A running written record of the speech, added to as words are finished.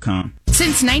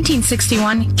Since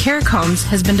 1961, Carrick Homes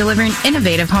has been delivering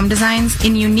innovative home designs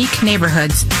in unique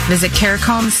neighborhoods. Visit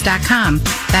carrickhomes.com.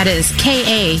 That is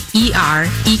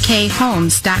KAEREK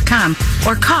homes.com.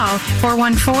 Or call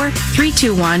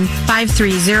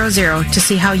 414-321-5300 to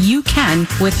see how you can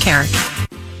with Carrick.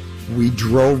 We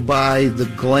drove by the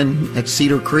Glen at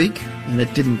Cedar Creek, and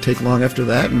it didn't take long after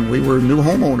that, and we were new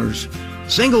homeowners.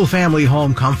 Single-family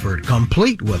home comfort,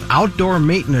 complete with outdoor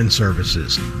maintenance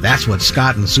services. That's what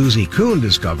Scott and Susie Kuhn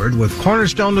discovered with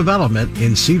Cornerstone Development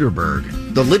in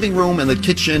Cedarburg. The living room and the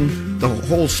kitchen, the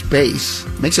whole space,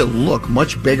 makes it look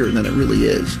much bigger than it really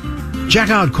is. Check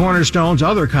out Cornerstone's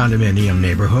other condominium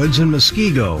neighborhoods in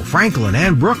Muskego, Franklin,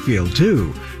 and Brookfield,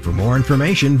 too. For more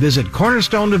information, visit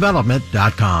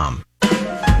cornerstonedevelopment.com.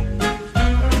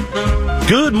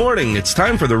 Good morning. It's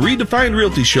time for the Redefined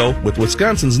Realty Show with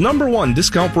Wisconsin's #1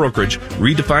 discount brokerage,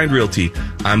 Redefined Realty.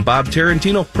 I'm Bob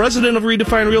Tarantino, president of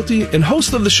Redefined Realty and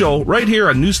host of the show right here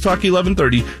on News Talk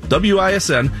 1130,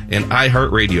 WISN, and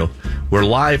iHeartRadio. We're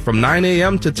live from 9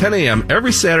 a.m. to 10 a.m.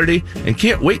 every Saturday and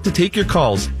can't wait to take your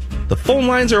calls. The phone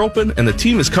lines are open and the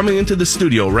team is coming into the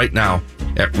studio right now.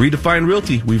 At Redefined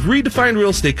Realty, we've redefined real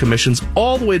estate commissions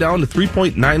all the way down to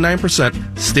 3.99%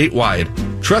 statewide.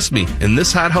 Trust me, in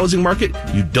this hot housing market,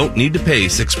 you don't need to pay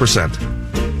 6%.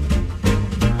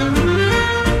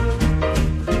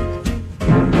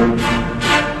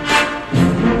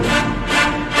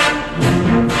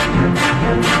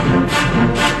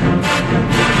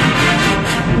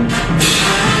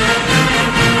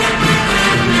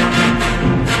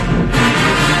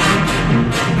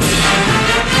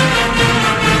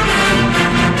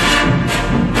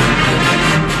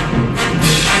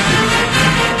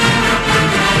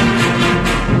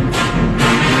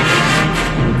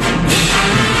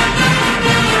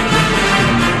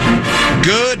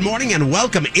 And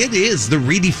welcome. It is the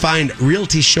Redefined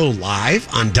Realty Show live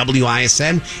on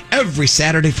WISN every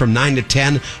Saturday from 9 to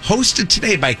 10. Hosted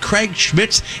today by Craig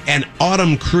Schmitz and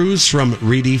Autumn Cruz from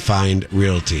Redefined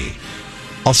Realty.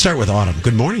 I'll start with Autumn.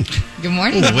 Good morning. Good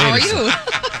morning. How are you?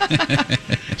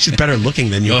 She's better looking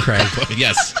than you, Craig.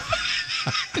 Yes.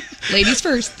 Ladies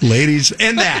first. Ladies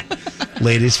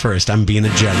first. I'm being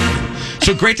a gentleman.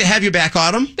 So great to have you back,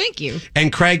 Autumn. Thank you.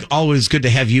 And Craig, always good to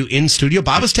have you in studio.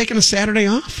 Bob is taking a Saturday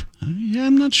off. Yeah,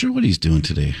 I'm not sure what he's doing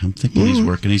today. I'm thinking he's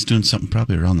working. He's doing something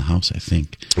probably around the house, I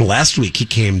think. Last week he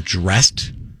came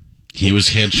dressed. He was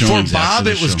head showing. For Bob,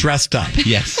 it was dressed up.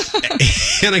 Yes.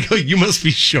 And I go, you must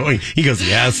be showing. He goes,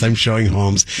 yes, I'm showing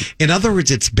homes. In other words,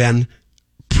 it's been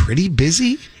pretty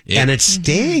busy. And it's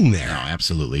staying there. No,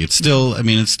 absolutely. It's still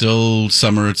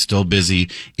summer. It's still busy.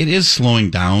 It is slowing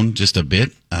down just a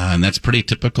bit. And that's pretty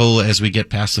typical as we get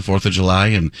past the 4th of July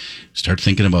and start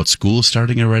thinking about school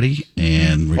starting already.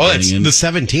 And we're it's the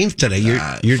 17th today.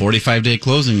 Your 45-day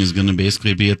closing is going to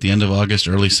basically be at the end of August,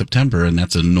 early September. And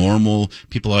that's a normal,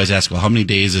 people always ask, well, how many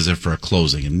days is it for a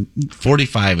closing? And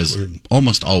 45 is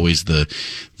almost always the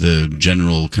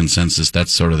general consensus.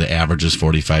 That's sort of the average is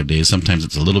 45 days. Sometimes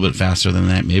it's a little bit faster than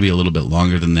that, maybe a little bit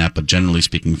longer than that, but generally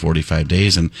speaking, 45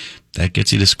 days. And that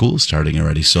gets you to school starting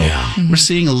already. So we're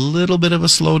seeing a little bit of a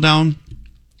slowdown,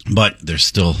 but there's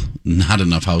still not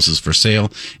enough houses for sale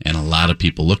and a lot of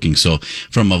people looking. So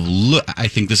I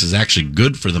think this is actually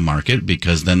good for the market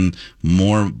because then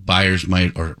more buyers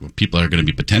or people are going to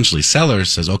be potentially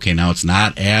sellers says, okay, now it's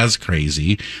not as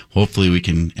crazy. Hopefully we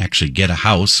can actually get a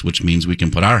house, which means we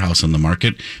can put our house on the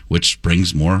market, which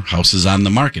brings more houses on the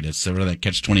market. It's sort of that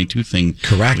catch-22 thing.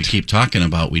 Correct. We keep talking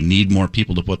about. We need more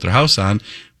people to put their house on.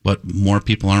 But more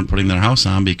people aren't putting their house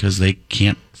on because they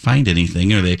can't find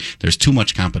anything, or there's too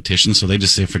much competition, so they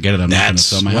just say, forget it, I'm not going to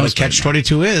sell my house. That's what a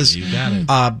catch-22 is. You got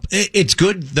it. It's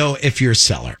good, though, if you're a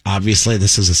seller. Obviously,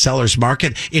 this is a seller's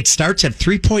market. It starts at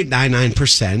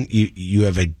 3.99%. You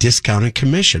have a discounted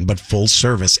commission, but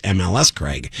full-service MLS,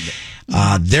 Craig.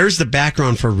 There's the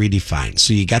background for Redefined.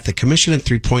 So you got the commission at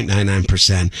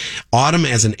 3.99%. Autumn,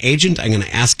 as an agent, I'm going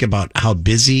to ask about how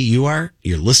busy you are,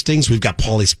 your listings. We've got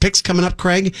Paulie's Picks coming up,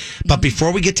 Craig. But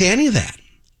before we get to any of that,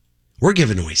 we're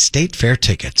giving away state fair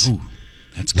tickets. Ooh,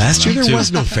 that's last year there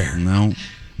was no fair. No.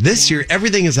 This year,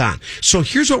 everything is on. So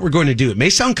here's what we're going to do. It may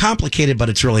sound complicated, but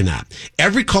it's really not.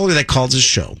 Every caller that calls this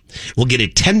show will get a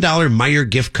 $10 Meyer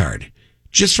gift card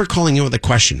just for calling in with a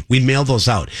question. We mail those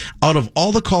out. Out of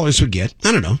all the callers we get,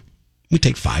 I don't know, we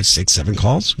take 5, 6, 7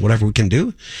 calls, whatever we can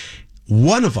do.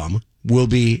 One of them will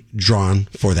be drawn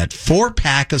for that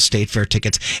 4-pack of state fair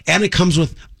tickets, and it comes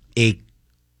with a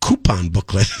coupon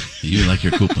booklet. You like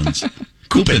your coupons.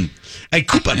 Coupon. A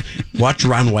coupon. Watch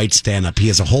Ron White stand up. He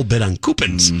has a whole bit on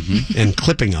coupons and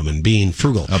clipping them and being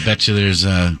frugal. I'll bet you there's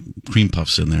cream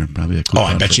puffs in there. Probably a coupon. Oh,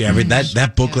 I bet you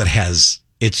that booklet has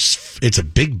It's a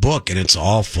big book and it's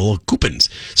all full of coupons.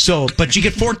 So, but you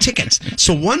get 4 tickets.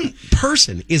 So one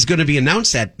person is going to be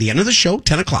announced at the end of the show,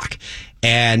 10 o'clock.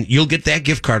 And you'll get that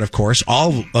gift card, of course.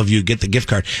 All of you get the gift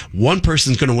card. One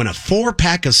person's going to win a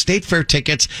 4-pack of State Fair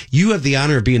tickets. You have the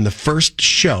honor of being the first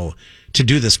show to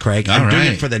do this, Craig. I'm doing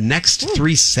it for the next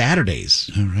 3 Saturdays.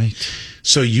 All right.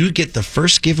 So you get the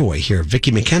first giveaway here.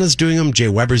 Vicky McKenna's doing them. Jay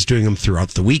Weber's doing them throughout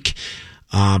the week.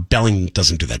 Belling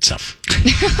doesn't do that stuff.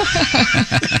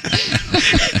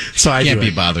 So I can't be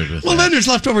bothered with Well, that. then there's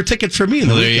leftover tickets for me in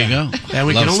the weekend. There you go. And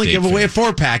we can only give away a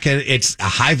 4-pack. And it's a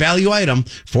high-value item.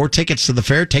 4 tickets to the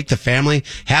fair. Take the family.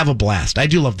 Have a blast. I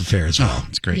do love the fair as well. Oh,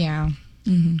 it's great. Yeah.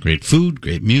 Mm-hmm. Great food,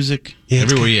 great music. Yeah,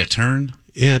 everywhere you turn.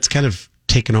 Yeah, it's kind of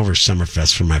taken over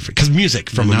Summerfest from because music,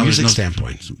 from a music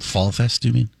standpoint. Fall Fest, do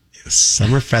you mean?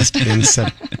 Summerfest in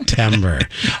September.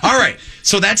 All right,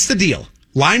 so that's the deal.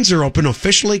 Lines are open.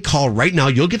 Officially call right now.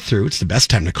 You'll get through. It's the best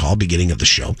time to call, beginning of the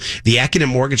show. The Accident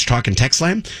Mortgage Talk and Text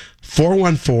line,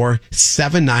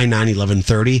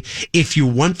 414-799-1130. If you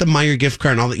want the Meijer gift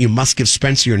card and all that, you must give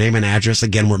Spencer your name and address.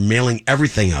 Again, we're mailing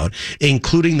everything out,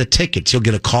 including the tickets. You'll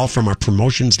get a call from our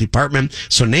promotions department.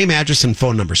 So name, address, and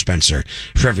phone number, Spencer,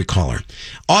 for every caller.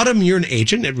 Autumn, you're an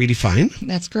agent at Redefined.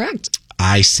 That's correct.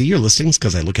 I see your listings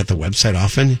because I look at the website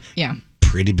often. Yeah.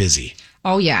 Pretty busy.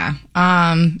 Oh, yeah.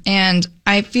 And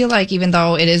I feel like even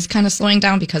though it is kind of slowing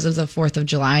down because of the 4th of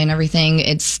July and everything,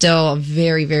 it's still a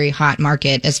very, very hot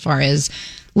market as far as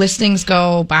listings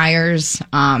go, buyers.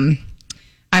 I'm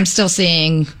still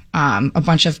seeing a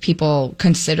bunch of people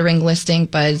considering listing,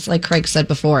 but it's like Craig said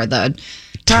before, the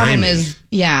problem is,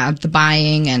 the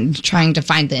buying and trying to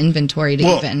find the inventory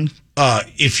to even...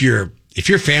 If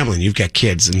you're family and you've got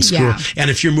kids in school, and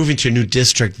if you're moving to a new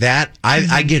district,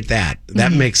 I get that.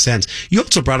 That makes sense. You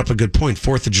also brought up a good point,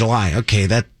 4th of July. Okay,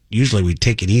 that usually we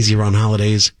take it easy around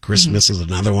holidays. Christmas is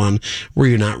another one where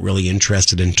you're not really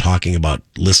interested in talking about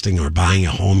listing or buying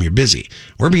a home. You're busy.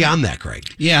 We're beyond that,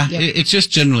 Craig. Yeah, it's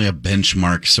just generally a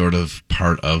benchmark sort of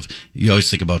part of, you always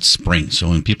think about spring. So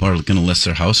when people are going to list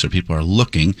their house or people are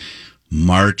looking,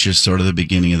 March is sort of the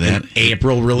beginning of that. And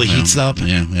April really heats up.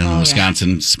 Yeah,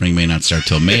 Wisconsin, spring may not start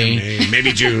till May.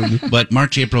 Maybe June. But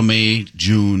March, April, May,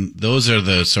 June, those are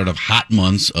the sort of hot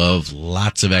months of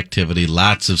lots of activity,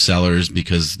 lots of sellers,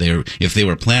 because if they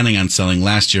were planning on selling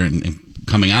last year and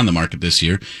coming on the market this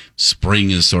year,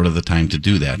 spring is sort of the time to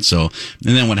do that. So,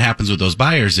 and then what happens with those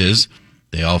buyers is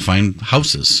they all find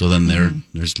houses. So then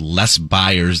there's less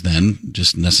buyers than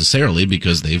just necessarily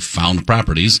because they've found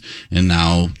properties, and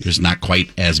now there's not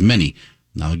quite as many.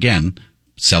 Now again,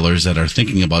 sellers that are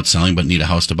thinking about selling but need a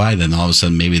house to buy, then all of a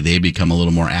sudden maybe they become a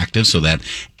little more active. So that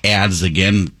adds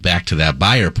again back to that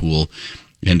buyer pool,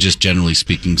 and just generally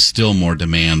speaking, still more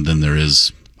demand than there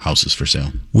is houses for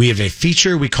sale. We have a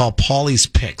feature we call Paulie's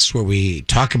Picks, where we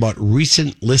talk about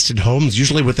recent listed homes,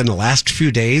 usually within the last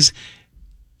few days.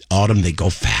 Autumn, they go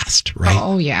fast, right?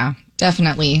 Oh, yeah,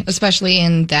 definitely. Especially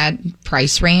in that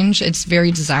price range. It's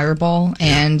very desirable.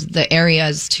 And the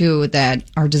areas, too, that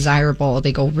are desirable,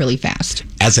 they go really fast.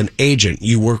 As an agent,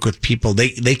 you work with people.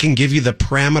 They can give you the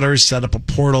parameters, set up a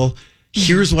portal.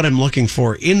 Here's what I'm looking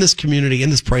for in this community, in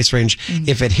this price range.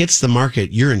 If it hits the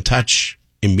market, you're in touch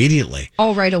immediately.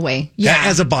 Oh, right away. Yeah.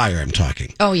 As a buyer, I'm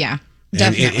talking. Oh, yeah.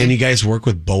 Definitely. And you guys work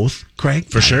with both, Craig?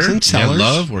 For sure. I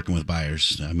love working with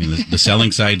buyers. I mean, the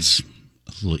selling side's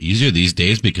a little easier these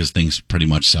days because things pretty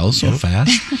much sell so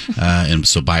fast. And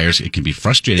so buyers, it can be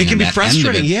frustrating. It can be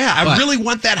frustrating, yeah. I really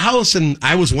want that house, and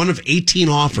I was one of 18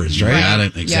 offers, right? Got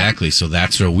it, exactly. Yeah. So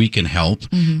that's where we can help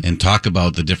and talk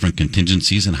about the different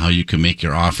contingencies and how you can make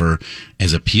your offer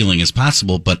as appealing as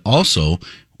possible, but also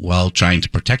while trying to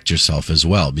protect yourself as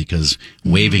well, because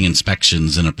waiving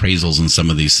inspections and appraisals and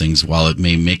some of these things, while it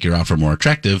may make your offer more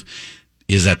attractive,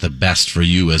 is that the best for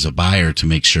you as a buyer to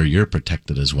make sure you're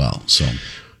protected as well. So,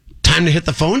 time to hit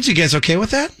the phones. You guys okay with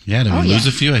that? Yeah, did we lose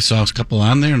a few? I saw a couple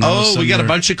on there. And we got a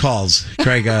bunch of calls,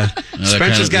 Craig.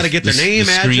 Spencer's got to get their name,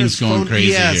 address, phone.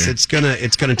 Crazy yes, here.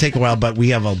 it's gonna take a while, but we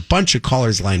have a bunch of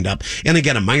callers lined up. And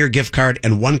again, a Meijer gift card,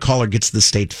 and one caller gets the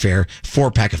State Fair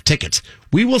 4-pack of tickets.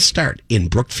 We will start in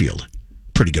Brookfield.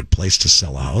 Pretty good place to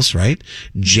sell a house, right?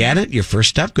 Janet, your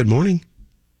first up. Good morning.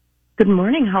 Good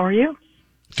morning. How are you?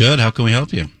 Good. How can we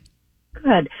help you?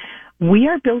 Good. We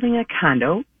are building a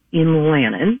condo in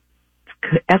Lannon.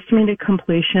 Estimated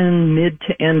completion mid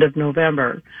to end of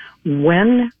November.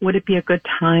 When would it be a good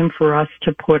time for us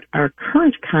to put our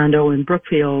current condo in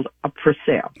Brookfield up for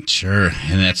sale? Sure,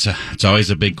 and it's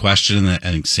always a big question. And I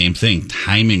think same thing,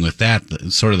 timing with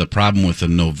that. Sort of the problem with the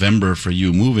November for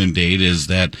you move-in date is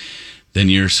that then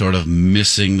you're sort of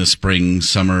missing the spring,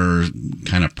 summer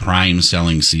kind of prime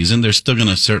selling season. There's still going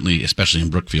to certainly, especially in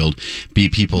Brookfield, be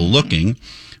people looking.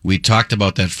 We talked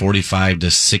about that 45 to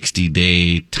 60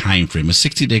 day time frame. A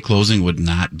 60-day closing would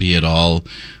not be at all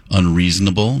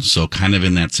unreasonable. So kind of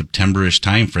in that September-ish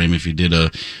time frame, if you did a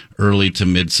early to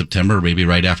mid-September, maybe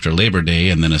right after Labor Day,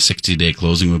 and then a 60-day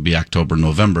closing would be October,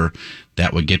 November,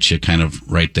 that would get you kind of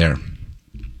right there.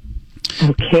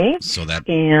 Okay. So that...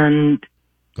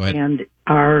 Go ahead. And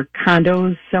are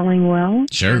condos selling well?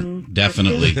 Sure,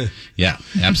 definitely. Yeah,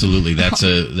 absolutely. That's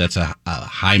a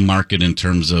high market in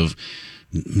terms of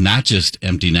not just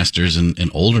empty nesters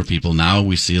and older people. Now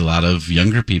we see a lot of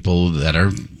younger people that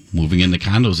are moving into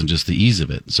condos and just the ease of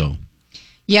it. So,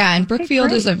 yeah, and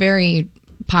Brookfield is a very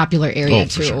popular area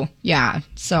too. Sure. Yeah,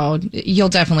 so you'll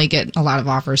definitely get a lot of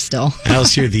offers still. I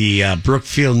also hear the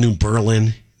Brookfield, New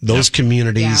Berlin, those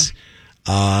communities.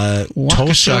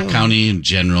 Waukesha County in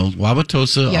general,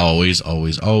 Wauwatosa, always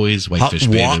Whitefish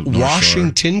Bay,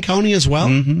 Washington County as well.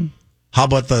 Mm-hmm. How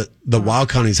about the Wow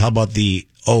counties? How about the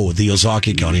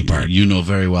Ozaki County part? You know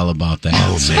very well about that.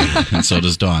 Oh, man. And so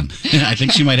does Dawn. I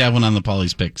think she might have one on the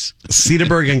Polly's picks.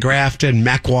 Cedarburg and Grafton,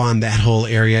 Mequon, that whole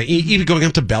area, even going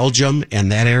up to Belgium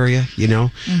and that area, you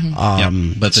know.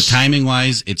 Mm-hmm. But the timing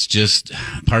wise, it's just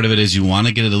part of it is you want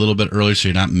to get it a little bit earlier so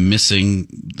you're not missing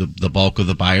the bulk of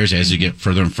the buyers as you get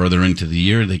further and further into the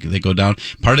year. They go down.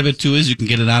 Part of it too is you can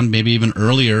get it on maybe even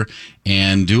earlier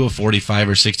and do a 45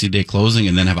 or 60 day closing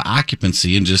and then have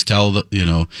occupancy and just tell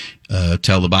the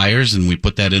buyers, and we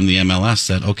put that in the MLS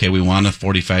that, okay, we want a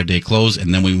 45-day close,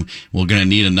 and then we're going to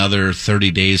need another 30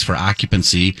 days for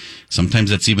occupancy. Sometimes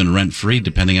that's even rent-free,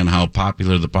 depending on how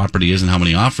popular the property is and how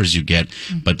many offers you get,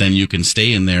 but then you can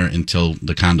stay in there until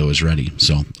the condo is ready.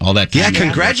 So all that. Yeah,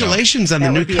 congratulations on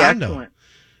the new condo.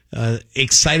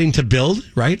 Exciting to build,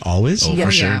 right? Always. Oh,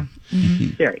 for sure. Yeah. Mm-hmm.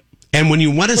 Very. And when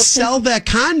you want to sell that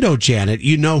condo, Janet,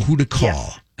 you know who to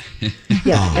call.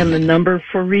 Yes, and the number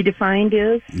for Redefined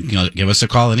is? Give us a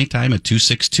call anytime at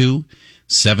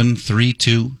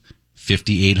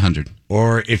 262-732-5800.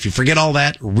 Or if you forget all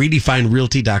that,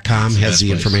 redefinedrealty.com has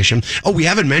the information. Oh, we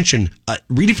haven't mentioned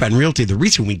Redefined Realty. The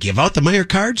reason we give out the Meijer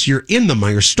cards, you're in the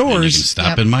Meijer stores. And you can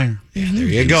stop in Meijer. Yeah, there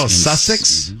you go.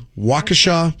 Sussex,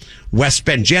 Waukesha, West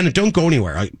Bend. Janet, don't go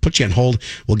anywhere. I'll put you on hold.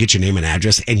 We'll get your name and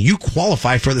address, and you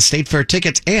qualify for the State Fair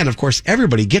tickets. And, of course,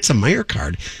 everybody gets a Meijer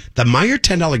card. The Meijer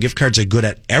 $10 gift cards are good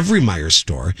at every Meijer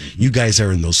store. You guys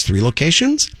are in those 3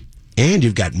 locations. And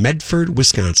you've got Medford,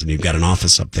 Wisconsin. You've got an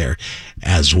office up there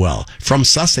as well. From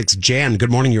Sussex, Jan, good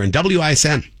morning. You're in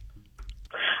WISN.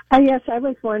 Yes, I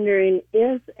was wondering,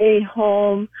 is a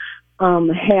home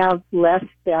have less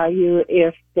value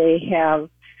if they have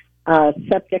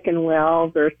septic and well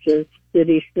versus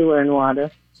city sewer and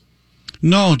water?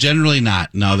 No, generally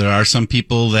not. Now, there are some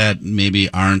people that maybe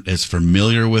aren't as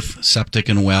familiar with septic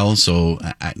and well. So,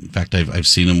 in fact, I've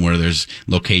seen them where there's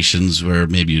locations where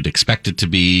maybe you'd expect it to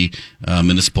be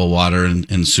municipal water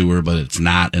and sewer, but it's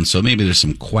not. And so maybe there's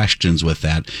some questions with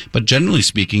that. But generally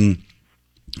speaking,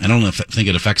 I don't think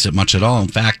it affects it much at all. In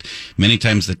fact, many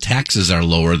times the taxes are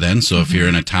lower then. So if you're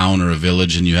in a town or a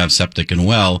village and you have septic and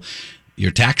well, your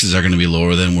taxes are going to be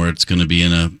lower than where it's going to be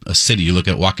in a city. You look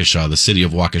at Waukesha, the city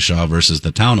of Waukesha versus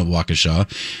the town of Waukesha,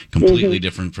 completely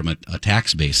different from a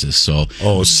tax basis. So,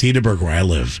 Cedarburg, where I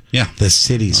live. Yeah. The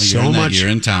city's You're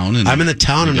in town. And I'm in the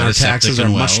town, and our taxes are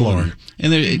much lower.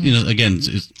 And again,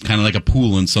 it's kind of like a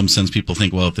pool in some sense. People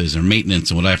think, well, if there's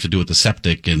maintenance and what I have to do with the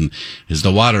septic and is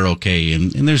the water okay?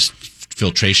 And there's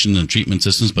filtration and treatment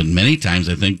systems, but many times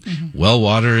I think well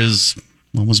water is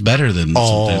almost better than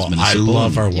sometimes municipal. I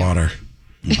love our water.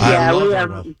 Yeah, we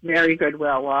have very good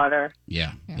well water.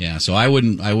 Yeah. So I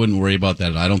wouldn't worry about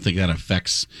that. I don't think that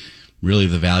affects really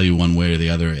the value one way or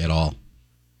the other at all.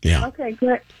 Yeah. Okay,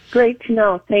 great to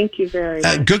know. Thank you very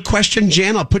much. Good question,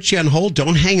 Jan. I'll put you on hold.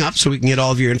 Don't hang up so we can get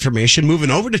all of your information.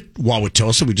 Moving over to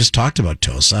Wauwatosa. We just talked about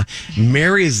Tosa.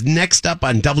 Mary is next up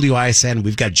on WISN.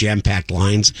 We've got jam-packed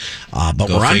lines, but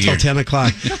we're on until 10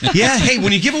 o'clock. Yeah, hey,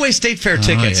 when you give away State Fair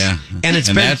tickets, and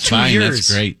it's been 2 years.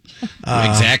 That's great.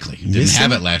 Exactly. Didn't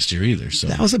have it last year either. So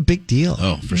that was a big deal.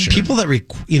 Oh, for sure. People that,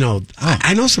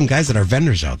 I know some guys that are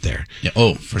vendors out there. Yeah.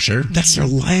 Oh, for sure. That's their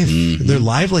life, their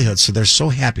livelihood. So they're so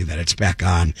happy that it's back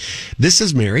on. This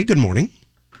is Mary. Good morning.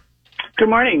 Good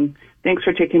morning. Thanks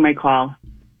for taking my call.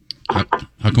 How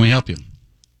can we help you?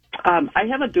 I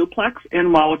have a duplex in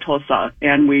Wauwatosa,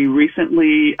 and we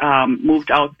recently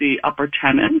moved out the upper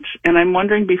tenant. And I'm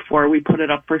wondering, before we put it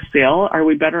up for sale, are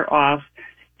we better off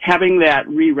having that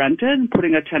re-rented,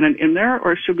 putting a tenant in there,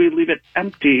 or should we leave it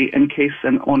empty in case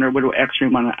an owner would actually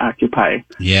want to occupy?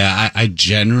 Yeah, I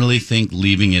generally think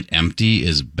leaving it empty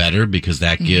is better because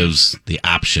that gives the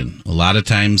option. A lot of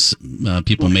times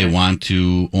people may want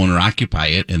to own or occupy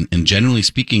it, and generally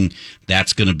speaking,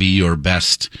 that's going to be your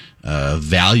best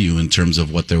value in terms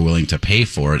of what they're willing to pay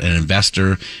for it. An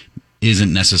investor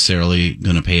isn't necessarily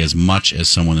going to pay as much as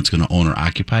someone that's going to own or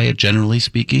occupy it, generally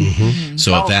speaking.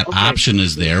 So if that option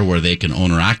is there where they can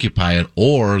own or occupy it,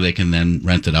 or they can then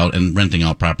rent it out, and renting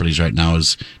out properties right now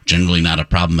is generally not a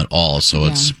problem at all. So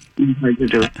it's,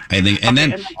 I think, and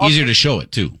then easier to show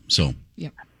it too. So.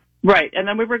 Right, and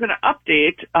then we were going to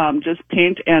update, just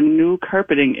paint and new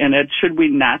carpeting in it. Should we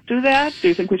not do that? Do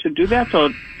you think we should do that so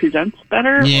it presents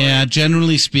better? Yeah,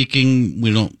 generally speaking,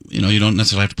 we don't. You don't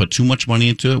necessarily have to put too much money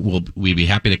into it. We'd be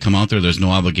happy to come out there. There's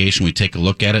no obligation. We take a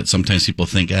look at it. Sometimes people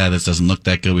think, this doesn't look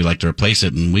that good. We like to replace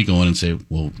it, and we go in and say,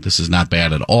 well, this is not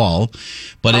bad at all.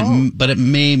 But it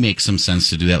may make some sense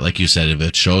to do that, like you said, if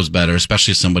it shows better,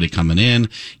 especially somebody coming in.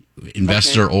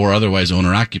 Investor or otherwise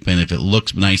owner occupant, if it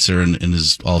looks nicer and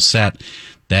is all set,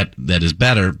 that is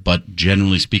better. But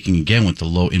generally speaking, again, with the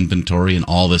low inventory and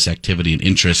all this activity and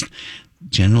interest,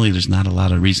 generally there's not a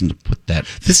lot of reason to put that.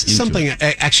 This is something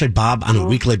actually Bob on a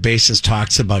weekly basis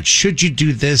talks about. Should you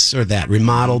do this or that?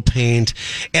 Remodel, paint.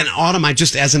 And Autumn, I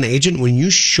just, as an agent, when you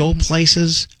show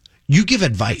places, you give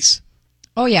advice.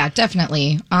 Oh yeah,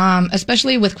 definitely.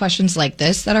 Especially with questions like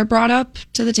this that are brought up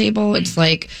to the table. It's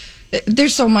like,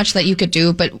 there's so much that you could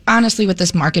do, but honestly, with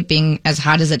this market being as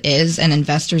hot as it is and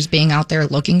investors being out there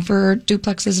looking for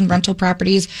duplexes and rental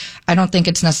properties, I don't think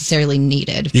it's necessarily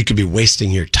needed. You could be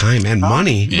wasting your time and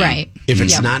money, right? If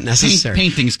it's not necessary.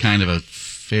 Painting's kind of a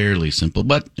fairly simple,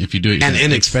 but if you do it, and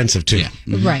inexpensive too.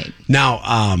 Right. Now,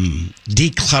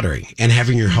 decluttering and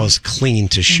having your house clean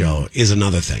to show is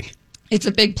another thing. It's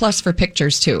a big plus for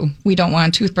pictures too. We don't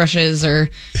want toothbrushes or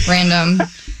random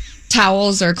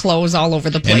towels or clothes all over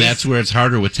the place. And that's where it's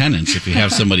harder with tenants. If you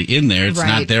have somebody in there, it's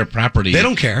not their property. They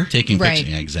don't care. Taking pictures.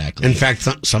 Yeah, exactly. In fact,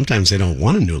 sometimes they don't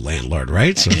want a new landlord,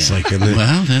 right? So it's like...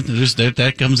 well,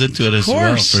 that comes into it as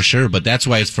well, for sure. But that's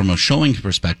why it's from a showing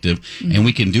perspective, and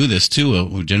we can do this too.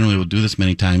 We generally will do this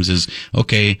many times is,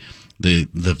 okay, the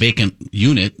vacant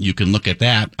unit, you can look at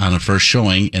that on a first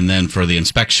showing, and then for the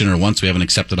inspection or once we have an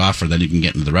accepted offer, then you can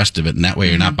get into the rest of it, and that way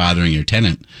you're not bothering your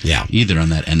tenant either on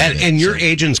that end of it. And your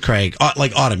agents, Craig,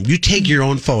 like Autumn, you take your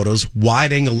own photos,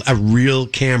 wide angle, a real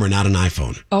camera, not an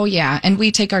iPhone. Oh, yeah, and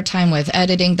we take our time with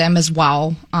editing them as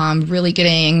well, really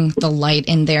getting the light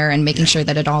in there and making sure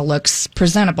that it all looks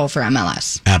presentable for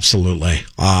MLS. Absolutely.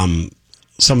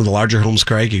 Some of the larger homes,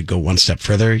 Craig, you go one step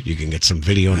further. You can get some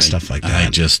video and stuff like that. I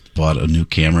just bought a new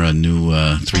camera, a new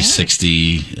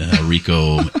 360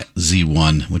 Ricoh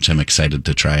Z1, which I'm excited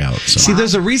to try out. So. See,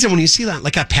 there's a reason when you see that,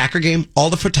 like a Packer game, all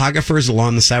the photographers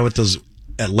along the side with those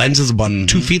lenses about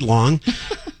 2 feet long,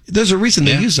 there's a reason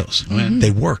they use those. They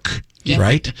work.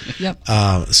 Right? Yep.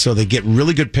 So they get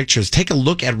really good pictures. Take a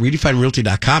look at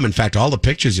redefinedrealty.com. In fact, all the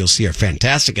pictures you'll see are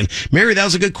fantastic. And Mary, that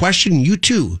was a good question. You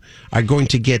too are going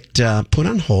to get put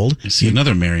on hold. I see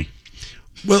another Mary.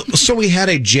 Well, so we had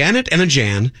a Janet and a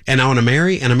Jan, and now a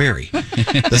Mary and a Mary.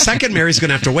 The second Mary's going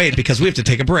to have to wait because we have to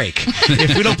take a break.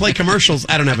 If we don't play commercials,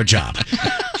 I don't have a job.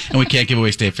 And we can't give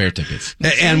away State Fair tickets.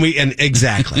 And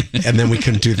exactly. And then we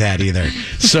couldn't do that either.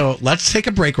 So let's take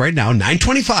a break right now.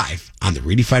 9:25 on the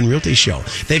Redefined Realty Show.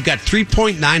 They've got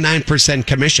 3.99%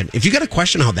 commission. If you got a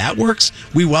question how that works,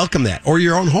 we welcome that. Or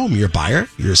your own home, your buyer,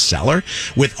 your seller.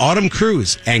 With Autumn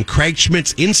Cruz and Craig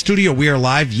Schmitz in studio, we are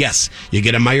live. Yes, you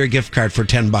get a Meyer gift card for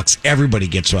 $10. Everybody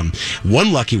gets one.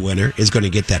 One lucky winner is going to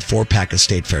get that 4-pack of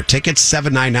State Fair tickets.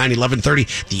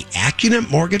 799-1130. The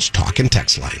Accunet Mortgage Talk and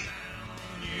Text line.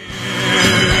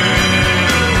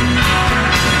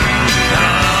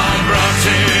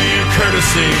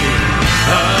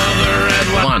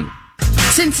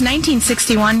 Since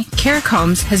 1961, Carrick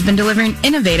Homes has been delivering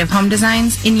innovative home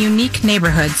designs in unique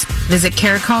neighborhoods. Visit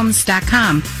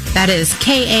carrickhomes.com. That is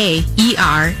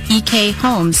KAEREK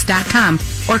homes.com.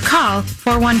 Or call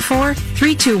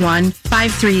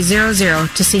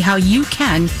 414-321-5300 to see how you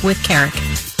can with Carrick.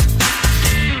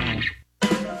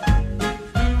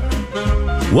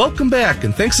 Welcome back,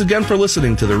 and thanks again for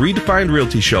listening to the Redefined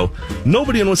Realty Show.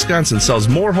 Nobody in Wisconsin sells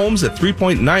more homes at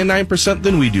 3.99%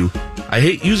 than we do. I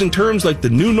hate using terms like the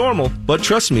new normal, but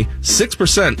trust me,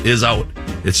 6% is out.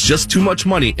 It's just too much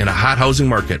money in a hot housing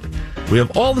market. We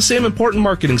have all the same important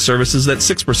marketing services that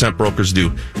 6% brokers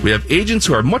do. We have agents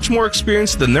who are much more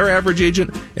experienced than their average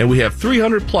agent, and we have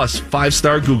 300 plus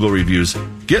 5-star Google reviews.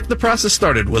 Get the process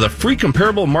started with a free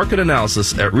comparable market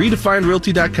analysis at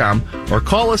redefinedrealty.com or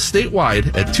call us statewide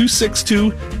at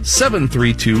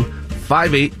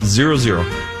 262-732-5800.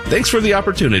 Thanks for the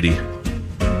opportunity.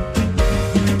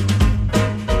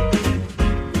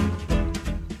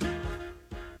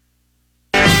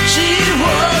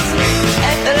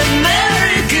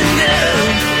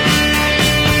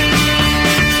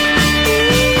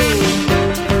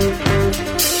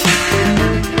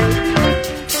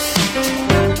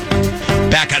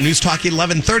 News Talk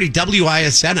 1130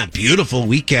 WISN. A beautiful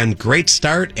weekend. Great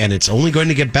start, and it's only going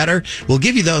to get better. We'll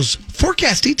give you those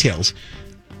forecast details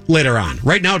later on.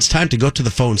 Right now, it's time to go to the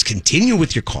phones. Continue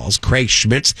with your calls. Craig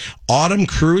Schmitz, Autumn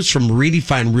Cruz from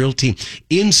Redefined Realty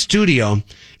in studio.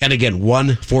 And again, 1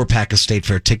 4-pack of State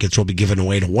Fair tickets will be given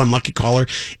away to one lucky caller.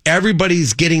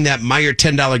 Everybody's getting that Meijer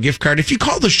 $10 gift card. If you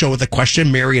call the show with a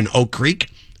question, Mary in Oak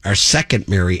Creek, our second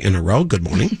Mary in a row. Good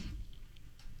morning.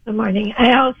 Good morning.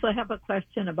 I also have a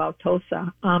question about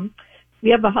Tosa. We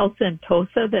have a house in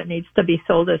Tosa that needs to be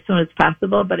sold as soon as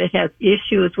possible, but it has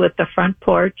issues with the front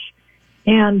porch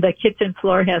and the kitchen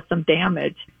floor has some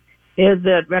damage. Is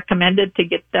it recommended to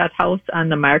get that house on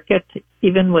the market,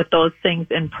 even with those things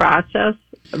in process,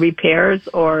 repairs,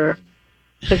 or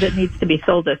because it needs to be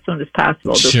sold as soon as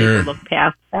possible? Do people look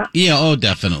past that? Yeah,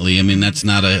 definitely. I mean, that's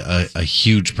not a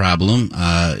huge problem.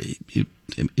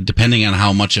 Depending on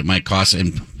how much it might cost,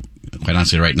 and quite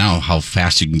honestly, right now, how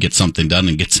fast you can get something done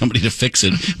and get somebody to fix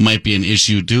it might be an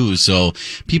issue too. So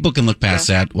people can look past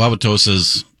that.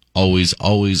 Wauwatosa's always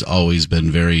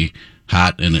been very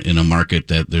hot in a market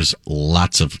that there's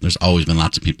always been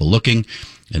lots of people looking,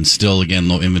 and still, again,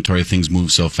 low inventory, things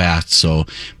move so fast. So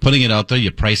putting it out there, you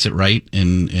price it right,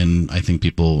 and I think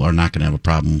people are not going to have a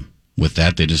problem with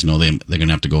that. They just know they're going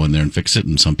to have to go in there and fix it,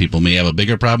 and some people may have a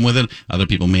bigger problem with it. Other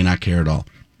people may not care at all.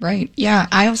 Right. Yeah.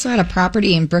 I also had a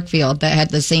property in Brookfield that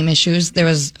had the same issues. There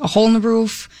was a hole in the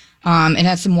roof. It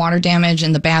had some water damage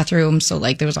in the bathroom. So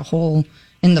there was a hole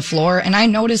in the floor. And I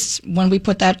noticed when we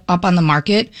put that up on the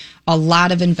market, a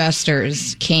lot of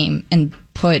investors came and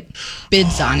put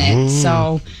bids on it.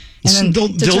 So, and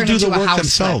then they'll do the work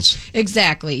themselves.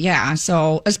 Exactly. Yeah.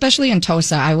 So especially in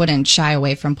Tosa, I wouldn't shy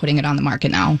away from putting it on the market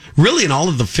now. Really, in all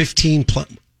of the 15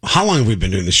 how long have we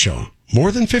been doing this show? More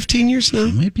than 15 years now?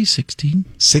 Maybe 16.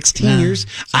 16 years?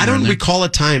 I don't recall a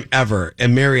time ever,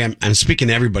 and Mary, I'm speaking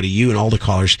to everybody, you and all the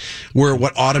callers, where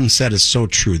what Autumn said is so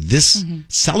true. This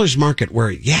seller's market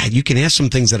where, you can have some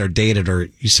things that are dated, or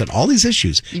you said all these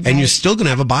issues, and you're still going to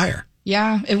have a buyer.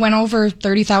 Yeah, it went over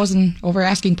 $30,000 over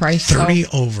asking price. 30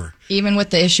 over. Even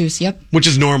with the issues, yep. Which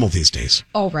is normal these days.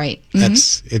 Oh, right.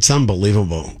 It's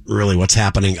unbelievable, really, what's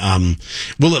happening.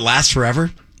 Will it last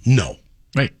forever? No.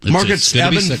 Right. Markets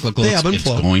going to be cyclical. It's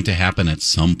going to happen at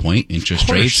some point. Interest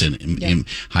rates and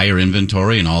higher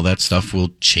inventory and all that stuff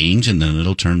will change, and then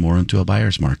it'll turn more into a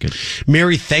buyer's market.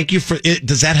 Mary, thank you for it.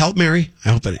 Does that help, Mary? I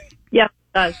hope it. Yes,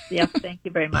 it does. Yes, thank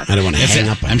you very much. I don't want to hang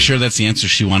up. I'm sure that's the answer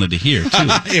she wanted to hear, too.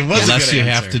 It was less a good you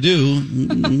answer. have to do.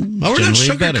 Well, we're not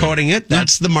sugarcoating it.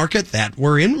 That's the market that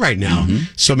we're in right now.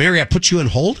 So, Mary, I put you on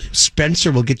hold.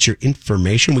 Spencer will get your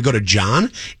information. We go to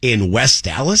John in West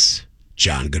Dallas.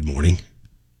 John, good morning.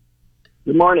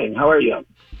 Good morning. How are you?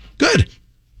 Good.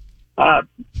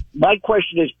 My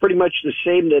question is pretty much the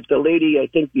same that the lady, I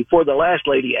think before the last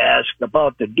lady asked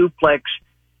about the duplex,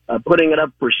 putting it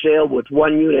up for sale with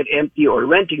one unit empty or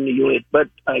renting the unit. But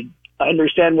I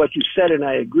understand what you said, and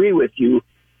I agree with you.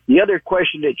 The other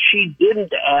question that she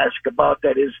didn't ask about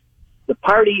that is the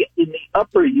party in the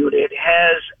upper unit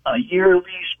has a year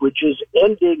lease, which is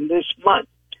ending this month.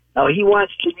 Now, he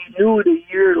wants to renew the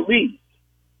year lease.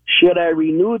 Should I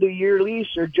renew the year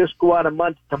lease or just go on a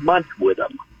month-to-month with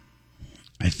them?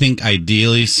 I think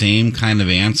ideally, same kind of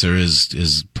answer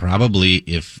is probably,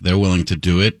 if they're willing to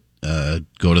do it,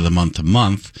 go to the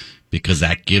month-to-month, because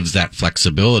that gives that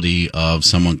flexibility of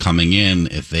someone coming in.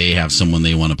 If they have someone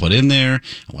they want to put in there,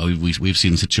 well, we've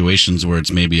seen situations where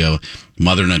it's maybe a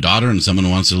mother and a daughter, and someone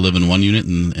wants to live in one unit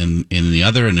and in the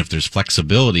other. And if there's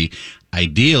flexibility,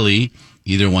 ideally,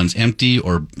 either one's empty,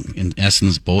 or in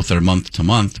essence, both are month to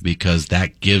month, because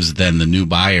that gives then the new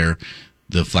buyer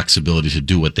the flexibility to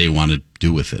do what they want to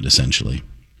do with it, essentially.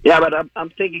 Yeah, but I'm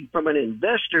thinking from an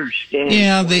investor standpoint.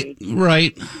 Yeah,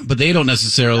 right. But they don't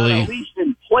necessarily. At least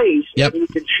in place, yep. And you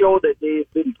can show that they've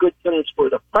been good tenants for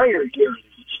the prior year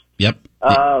lease. Yep.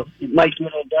 It might be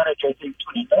an advantage, I think, to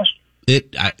an investor.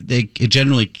 It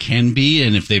generally can be,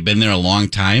 and if they've been there a long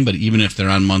time, but even if they're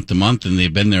on month to month and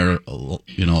they've been there,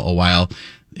 a while,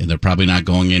 They're probably not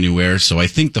going anywhere. So I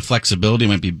think the flexibility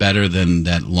might be better than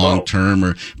that long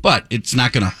term, but it's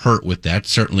not going to hurt with that.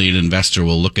 Certainly an investor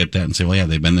will look at that and say, well, yeah,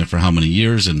 they've been there for how many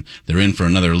years and they're in for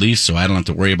another lease. So I don't have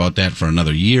to worry about that for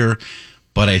another year.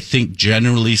 But I think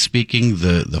generally speaking,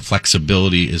 the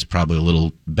flexibility is probably a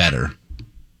little better.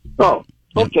 Oh,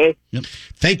 okay. Yep.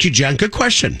 Thank you, John. Good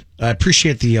question. I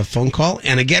appreciate the phone call.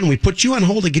 And again, we put you on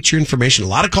hold to get your information. A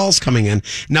lot of calls coming in.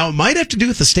 Now, it might have to do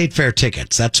with the State Fair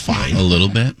tickets. That's fine. A little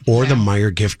bit. Or the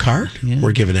Meijer gift card. Yeah.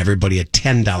 We're giving everybody a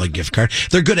 $10 gift card.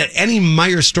 They're good at any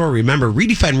Meijer store. Remember,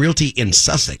 Redefined Realty in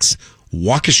Sussex,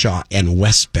 Waukesha, and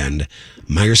West Bend.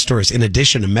 Meijer stores. In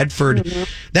addition to Medford,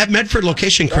 that Medford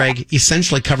location, Craig,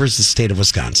 essentially covers the state of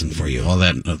Wisconsin for you. Well,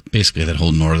 that basically that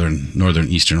whole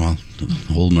northeastern,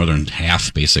 the whole northern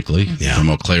half, basically, from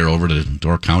Eau Claire over to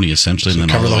Door County, essentially, So and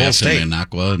then cover all the the way whole up state. to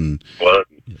Minocqua and.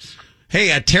 Yes.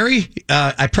 Hey, Terry,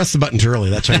 I pressed the button too early.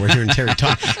 That's why we're hearing Terry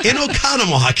talk. In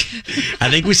Oconomowoc, I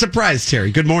think we surprised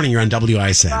Terry. Good morning. You're on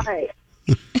WISN. Hi.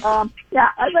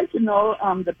 I'd like to know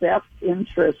the best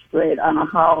interest rate on a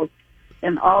house,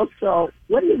 and also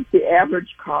what is the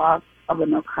average cost of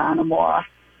an Oconomowoc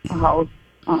house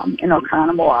in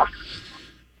Oconomowoc?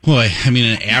 Boy, I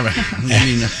mean,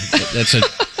 that's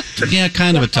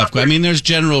kind of a tough question. I mean, there's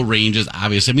general ranges,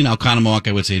 obviously. I mean, Oconomowoc,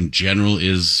 I would say in general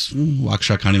is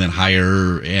Waukesha County, that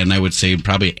higher, and I would say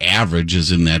probably average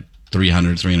is in that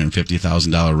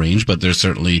 $350,000 range, but there's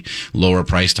certainly lower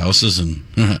priced houses, and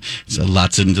so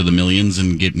lots into the millions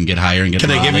and get higher and get. Can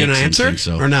I give you an answer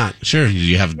or not? Sure.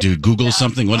 You have to Google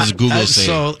something. What does Google say?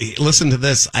 So listen to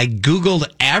this. I Googled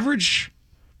average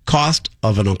cost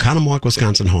of an Oconomowoc,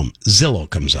 Wisconsin home. Zillow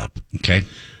comes up. Okay.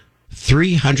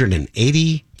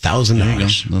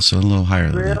 $380,000. So a little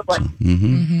higher than that. So,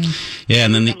 Yeah,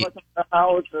 and then the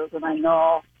houses, and I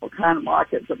know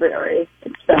Oconomowoc is very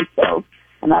expensive.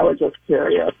 And I was just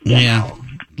curious. Yeah.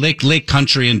 Lake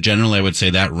Country in general, I would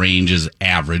say that range is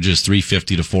average, is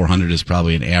 350 to 400 is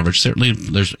probably an average. Certainly,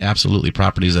 there's absolutely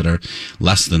properties that are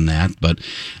less than that. But,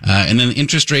 and then the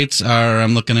interest rates are,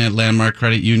 I'm looking at Landmark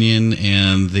Credit Union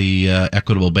and the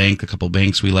Equitable Bank, a couple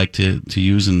banks we like to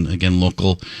use. And again,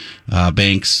 local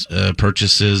banks,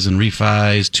 purchases and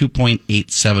refis,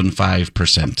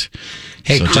 2.875%.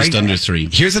 Hey, so Craig, just under 3.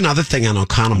 Here's another thing on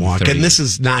Oconomowoc, and this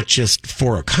is not just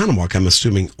for Oconomowoc, I'm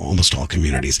assuming almost all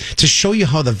communities. To show you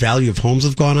how the value of homes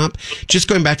have gone up, just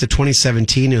going back to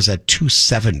 2017, it was at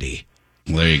 $270.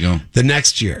 Well, there you go. The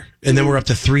next year, and then we're up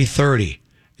to $330.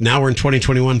 Now we're in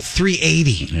 2021,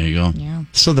 $380. There you go. Yeah.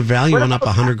 So the value went up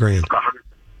 $100,000.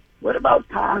 What about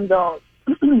condos?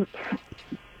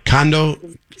 Condo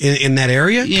in that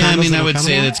area? Yeah, Condos I mean, I in would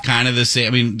say Oconomowoc? that's kind of the same.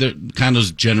 I mean, the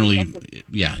condos generally,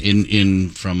 in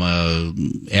from a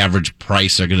average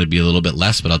price are going to be a little bit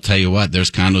less. But I'll tell you what,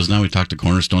 there's condos now. We talked to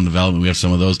Cornerstone Development. We have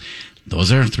some of those.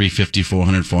 Those are $350,000,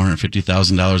 $400,000,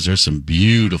 $450,000. There's some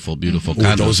beautiful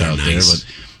condos those are out nice. there. But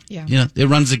it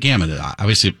runs the gamut.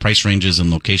 Obviously, price ranges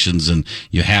and locations, and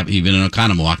you have even in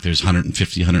Oconomowoc, there's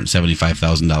 $150,000,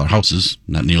 $175,000 houses.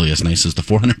 Not nearly as nice as the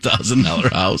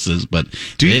 $400,000 houses, but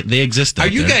they exist. Are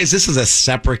you guys? This is a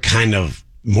separate kind of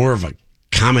more of a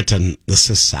comment on the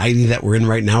society that we're in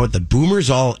right now. With the boomers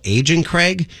all aging,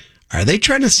 Craig, are they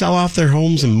trying to sell off their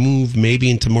homes and move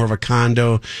maybe into more of a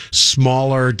condo,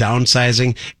 smaller,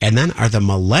 downsizing? And then are the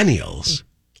millennials?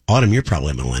 Autumn, you're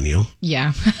probably a millennial.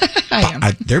 Yeah, I am.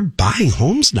 They're buying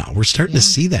homes now. We're starting to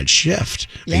see that shift.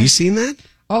 Yeah. Are you seeing that?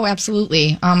 Oh,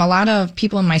 absolutely. A lot of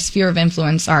people in my sphere of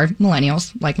influence are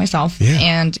millennials, like myself. Yeah.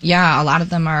 And a lot of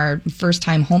them are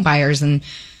first-time home buyers, and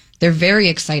they're very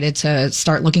excited to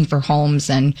start looking for homes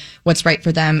and what's right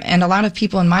for them. And a lot of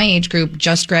people in my age group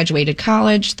just graduated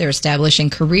college. They're establishing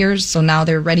careers, so now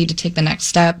they're ready to take the next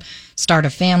step, start a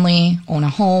family, own a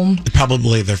home.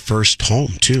 Probably their first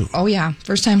home, too. Oh, yeah.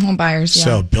 First-time home buyers, yeah.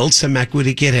 So build some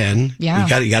equity, get in.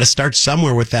 Yeah. You got to start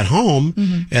somewhere with that home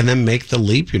and then make the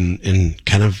leap and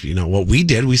kind of, what we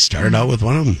did. We started out with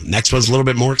one of them. Next one's a little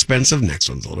bit more expensive. Next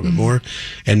one's a little bit more.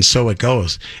 And so it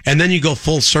goes. And then you go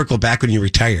full circle back when you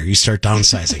retire. You start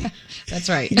downsizing. That's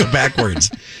right. You go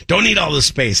backwards. Don't need all this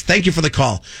space. Thank you for the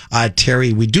call,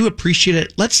 Terry. We do appreciate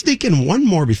it. Let's sneak in one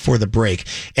more before the break.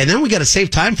 And then we got to save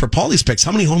time for Paulie's picks.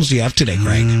 How many homes do you have today,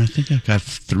 Craig? I think I've got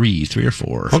three or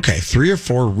four. Okay, 3 or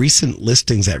 4 recent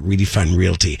listings at Redefined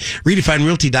Realty.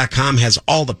 RedefinedRealty.com has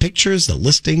all the pictures, the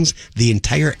listings, the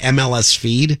entire MLS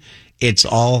feed. It's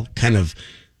all kind of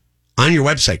on your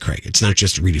website, Craig. It's not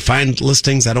just Redefined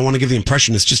listings. I don't want to give the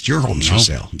impression it's just your homes for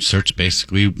sale. Search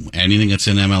basically anything that's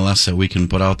in MLS that we can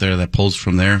put out there that pulls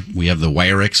from there. We have the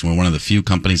Wirex. We're one of the few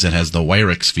companies that has the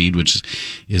Wirex feed, which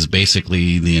is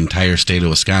basically the entire state of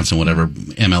Wisconsin, whatever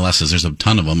MLS is. There's a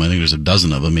ton of them. I think there's a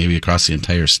dozen of them, maybe across the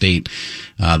entire state.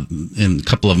 And a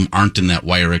couple of them aren't in that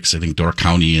Wirex. I think Door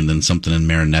County, and then something in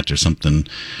Marinette or something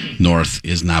north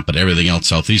is not, but everything else,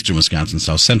 southeastern Wisconsin,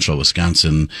 south central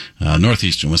Wisconsin,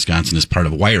 northeastern Wisconsin is part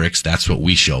of Wirex. That's what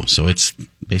we show. So it's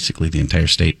basically the entire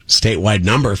state. Statewide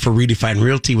number for Redefined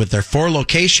Realty with their 4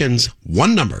 locations.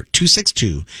 One number,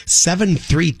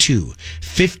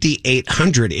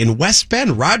 262-732-5800 in West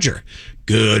Bend. Roger,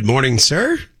 good morning,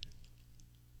 sir.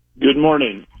 Good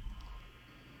morning.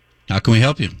 How can we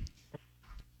help you?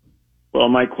 Well,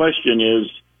 my question is,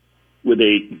 with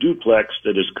a duplex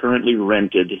that is currently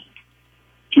rented,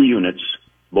 2 units,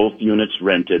 both units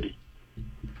rented,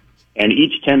 and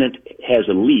each tenant has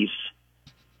a lease,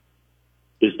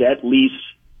 is that lease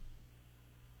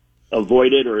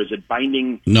avoided, or is it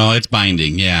binding? No, it's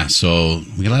binding, yeah. So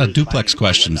we got a lot of duplex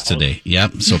questions today.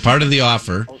 Yep. So part of the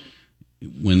offer,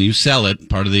 when you sell it,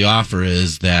 part of the offer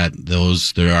is that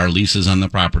there are leases on the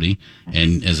property,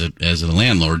 and as a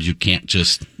landlord, you can't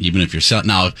just, even if you're selling.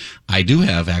 Now, I do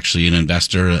have actually an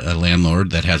investor, a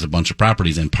landlord that has a bunch of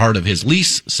properties, and part of his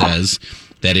lease says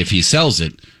that if he sells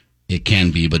it, it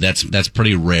can be, but that's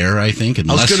pretty rare, I think,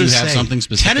 unless you have something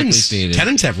specifically stated.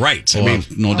 Tenants have rights. I mean,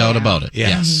 no doubt about it. Yeah.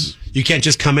 Yes. You can't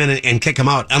just come in and kick them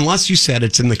out unless you said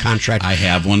it's in the contract. I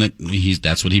have one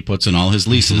that's what he puts in all his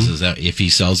leases, is that if he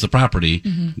sells the property,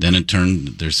 then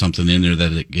there's something in there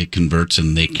that it converts,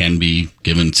 and they can be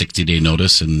given 60-day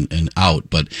notice and out.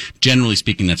 But generally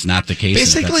speaking, that's not the case.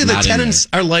 Basically, the tenants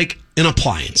are like an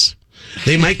appliance.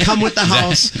 They might come with the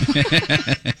house,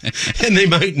 and they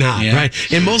might not, right?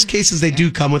 In most cases, they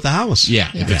do come with the house. Yeah.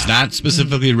 If it's not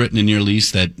specifically written in your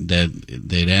lease that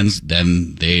it ends,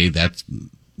 then that's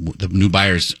the new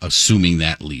buyer's assuming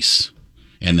that lease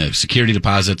and the security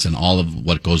deposits and all of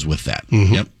what goes with that.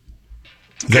 Yep.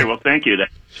 Okay, well, thank you. That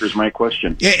answers my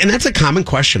question. Yeah, and that's a common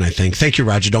question, I think. Thank you,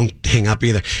 Roger. Don't hang up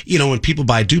either. When people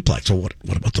buy a duplex, well,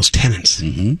 what about those tenants?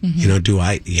 Do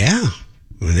I? Yeah.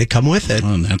 They come with it.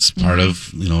 Well, and that's part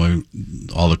of,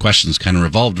 all the questions kind of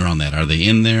revolved around that. Are they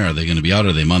in there? Are they going to be out?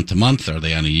 Are they month to month? Are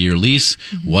they on a year lease?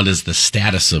 What is the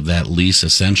status of that lease,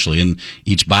 essentially? And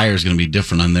each buyer is going to be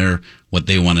different on what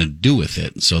they want to do with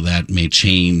it. So that may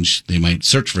change. They might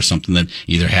search for something that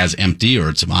either has empty, or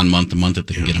it's on month to month that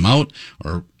they can get them out.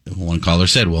 Or one caller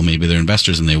said, well, maybe they're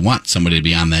investors and they want somebody to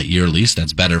be on that year lease.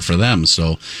 That's better for them.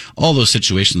 So all those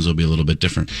situations will be a little bit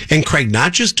different. And Craig,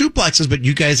 not just duplexes, but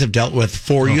you guys have dealt with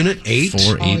 4-unit, 8?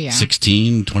 4, 8,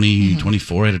 16, 20,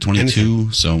 24, out of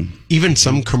 22. So even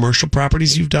some commercial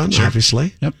properties you've done,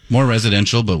 obviously. Yep. More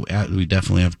residential, but we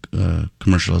definitely have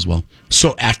commercial as well.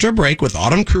 So after a break with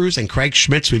Autumn Cruz and Craig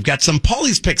Schmitz, we've got some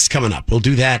Paulie's picks coming up. We'll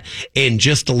do that in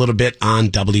just a little bit on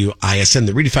WISN.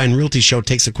 The Redefined Realty Show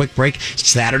takes a quick break.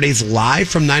 Saturdays live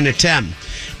from 9 to 10.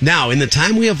 Now, in the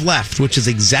time we have left, which is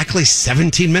exactly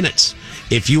 17 minutes,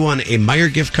 if you want a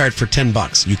Meijer gift card for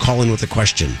 $10, you call in with a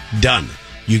question. Done.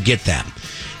 You get that.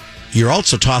 You're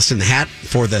also tossed in the hat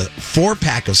for the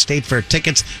 4-pack of State Fair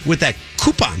tickets with that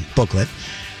coupon booklet.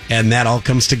 And that all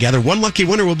comes together. One lucky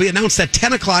winner will be announced at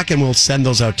 10 o'clock, and we'll send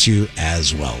those out to you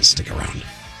as well. Stick around.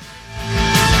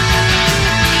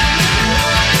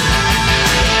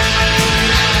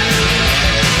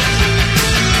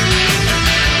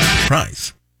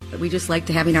 Price. We just liked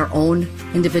having our own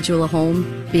individual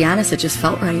home. Be honest, it just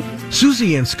felt right.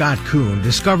 Susie and Scott Kuhn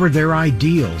discovered their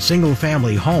ideal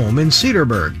single-family home in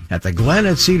Cedarburg at the Glen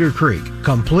at Cedar Creek,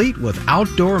 complete with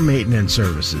outdoor maintenance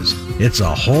services. It's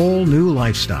a whole new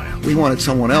lifestyle. We wanted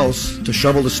someone else to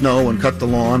shovel the snow and cut the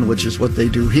lawn, which is what they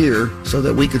do here, so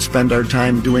that we could spend our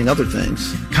time doing other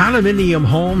things. Condominium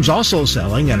homes also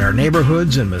selling at our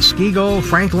neighborhoods in Muskego,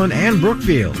 Franklin, and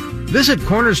Brookfield. Visit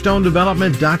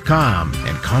cornerstonedevelopment.com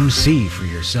and come see for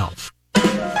yourself.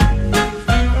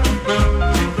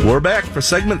 We're back for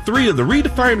segment 3 of the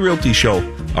Redefined Realty Show.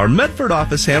 Our Medford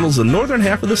office handles the northern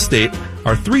half of the state.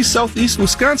 Our 3 southeast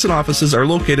Wisconsin offices are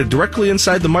located directly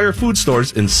inside the Meijer food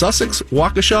stores in Sussex,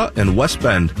 Waukesha, and West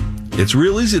Bend. It's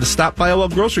real easy to stop by while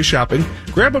grocery shopping,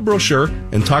 grab a brochure,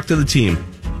 and talk to the team.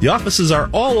 The offices are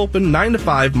all open 9 to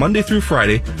 5, Monday through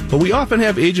Friday, but we often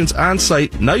have agents on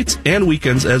site nights and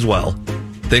weekends as well.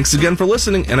 Thanks again for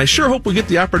listening, and I sure hope we get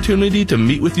the opportunity to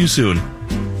meet with you soon.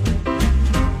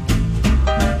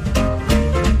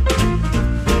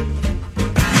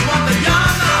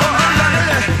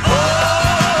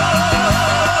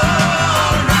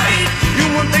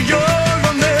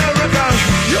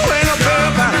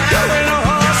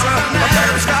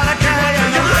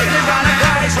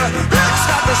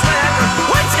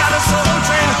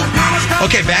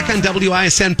 Okay, back on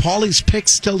WISN. Paulie's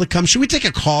picks still to come. Should we take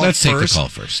a call Let's first? take the call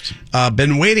first.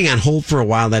 Been waiting on hold for a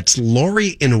while. That's Lori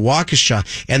in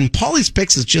Waukesha. And Paulie's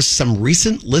picks is just some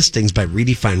recent listings by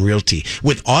Redefined Realty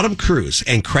with Autumn Cruz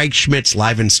and Craig Schmitz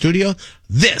live in studio.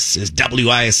 This is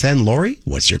WISN. Lori,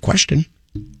 what's your question?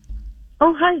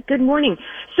 Oh, hi. Good morning.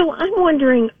 So I'm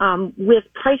wondering, with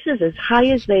prices as high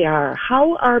as they are,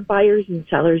 how are buyers and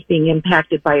sellers being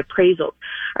impacted by appraisals?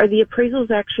 Are the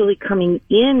appraisals actually coming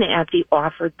in at the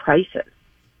offered prices?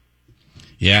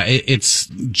 Yeah, it's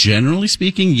generally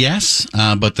speaking, yes,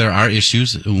 but there are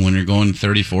issues when you're going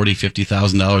 $30,000, $40,000,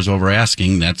 $50,000 over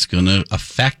asking. That's going to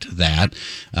affect that.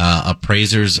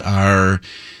 Appraisers are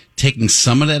taking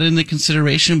some of that into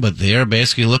consideration, but they are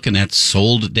basically looking at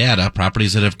sold data,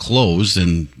 properties that have closed,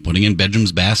 and putting in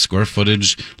bedrooms, baths, square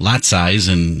footage, lot size,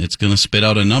 and it's going to spit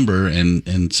out a number,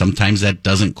 and sometimes that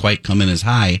doesn't quite come in as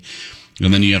high.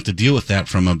 And then you have to deal with that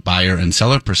from a buyer and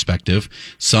seller perspective.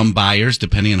 Some buyers,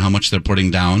 depending on how much they're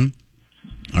putting down,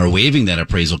 are waiving that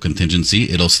appraisal contingency.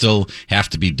 It'll still have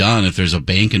to be done. If there's a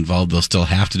bank involved, they'll still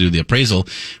have to do the appraisal.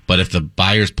 But if the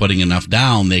buyer's putting enough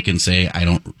down, they can say, I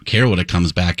don't care what it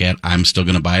comes back at. I'm still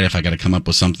going to buy it. If I got to come up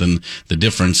with something, the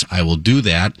difference, I will do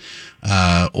that.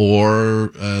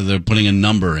 Or they're putting a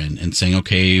number in and saying,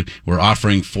 okay, we're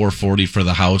offering $440 for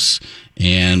the house,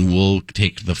 and we'll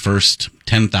take the first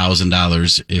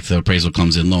 $10,000 if the appraisal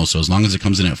comes in low. So as long as it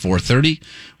comes in at $430,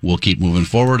 we'll keep moving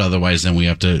forward. Otherwise, then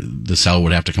the seller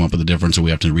would have to come up with a difference, or we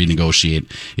have to renegotiate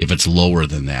if it's lower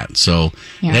than that. So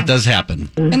that does happen.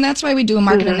 And that's why we do a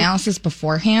market analysis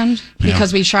beforehand,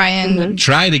 because we try and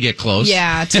try to get close.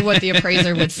 Yeah, to what the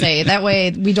appraiser would say. That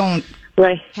way we don't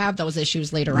have those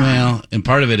issues later on. Well, and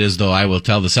part of it is, though, I will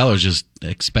tell the sellers, just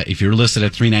expect, if you're listed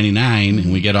at $399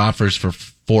 and we get offers for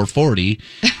 $440,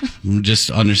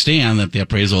 just understand that the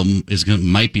appraisal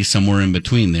might be somewhere in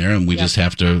between there, and we just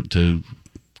have to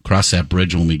cross that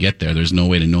bridge when we get there. There's no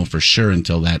way to know for sure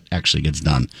until that actually gets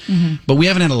done. But we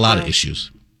haven't had a lot of issues.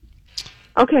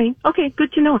 Okay,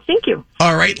 good to know. Thank you.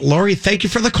 All right, Lori, thank you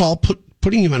for the call.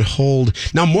 Putting you on hold.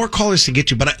 Now, more callers to get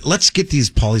you, but let's get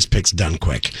these Paulie's picks done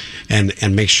quick and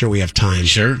make sure we have time.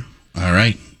 Sure. All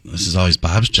right. This is always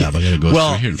Bob's job. I got to go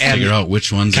through here and figure out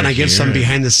which ones Can are I give here. some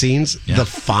behind the scenes? Yeah. The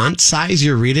font size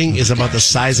you're reading is about the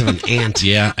size of an ant.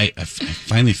 Yeah, I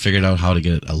finally figured out how to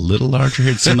get it a little larger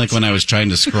here. It seemed like when I was trying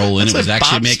to scroll in, it was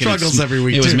actually making struggles every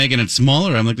week. It was making it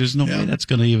smaller. I'm like, there's no way that's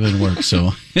going to even work. So,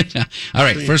 all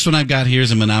right, first one I've got here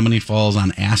is in Menominee Falls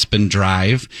on Aspen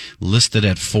Drive, listed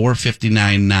at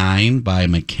 $459,900 by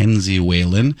Mackenzie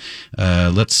Whalen.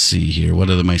 Let's see here.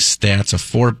 What are my stats? A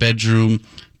 4-bedroom.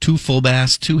 2 full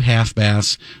baths, 2 half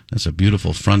baths. That's a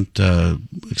beautiful front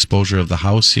exposure of the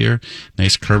house here.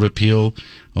 Nice curb appeal.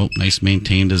 Oh, nice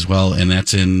maintained as well. And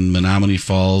that's in Menominee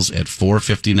Falls at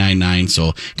 $459,900.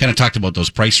 So kind of talked about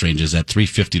those price ranges. That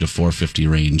 $350 to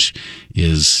 $450 range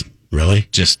is really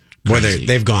just crazy. Boy,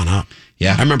 they've gone up.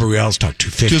 Yeah. I remember we always talked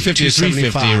 $250 to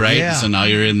 $350, right? Yeah. So now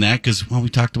you're in that because, we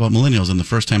talked about millennials and the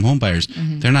first-time home buyers.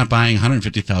 They're not buying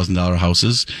 $150,000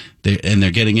 houses, and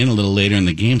they're getting in a little later in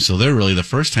the game. So they're really, the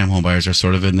first-time home buyers are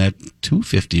sort of in that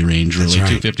 $250 range, really.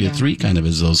 That's right. $250 to $300 kind of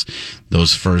is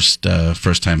those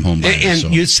first-time home buyers.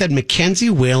 And you said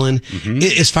Mackenzie Whalen.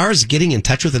 As far as getting in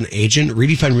touch with an agent,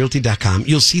 redefinedrealty.com,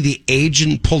 you'll see the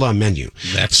agent pull-down menu.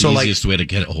 That's the easiest way to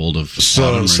get a hold of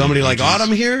So somebody like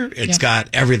Autumn here, it's got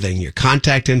everything. Your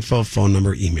contact info, phone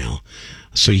number, email.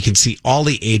 So you can see all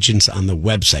the agents on the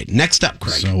website. Next up,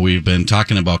 Craig. So we've been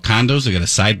talking about condos. We got a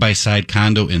side-by-side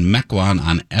condo in Mequon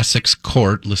on Essex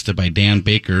Court, listed by Dan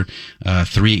Baker,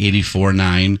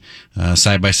 $384,900.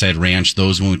 Side-by-side ranch.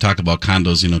 Those, when we talk about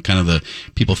condos, kind of the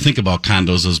people think about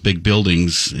condos, those big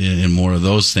buildings, and more of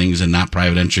those things, and not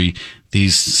private entry.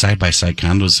 These side-by-side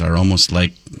condos are almost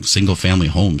like single-family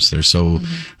homes. They're so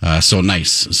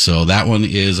nice. So that one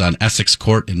is on Essex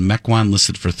Court in Mequon,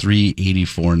 listed for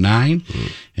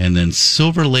 $384,900. And then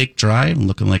Silver Lake Drive,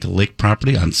 looking like a lake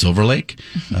property on Silver Lake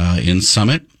in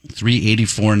Summit,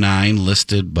 $384,900,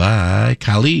 listed by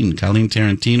Colleen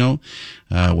Tarantino.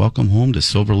 Welcome home to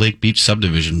Silver Lake Beach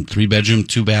Subdivision. 3-bedroom,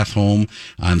 2-bath home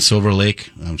on Silver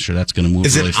Lake. I'm sure that's going to move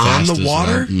really fast. Is it on the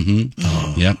water?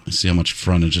 Oh. Yep. I see how much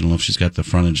frontage. I don't know if she's got the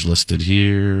frontage listed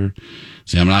here.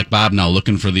 See, I'm like Bob now,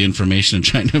 looking for the information and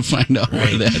trying to find out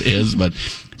where that is. But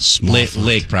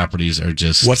lake properties are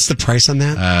just... What's the price on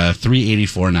that?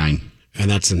 $384,900. And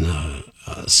that's in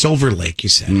Silver Lake, you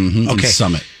said. Okay.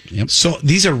 Summit. Yep. So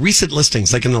these are recent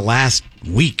listings, like in the last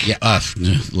week. Yeah,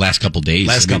 last couple days.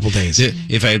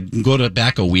 If I go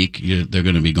back a week, they're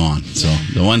going to be gone. So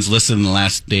the ones listed in the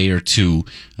last day or two,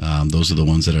 those are the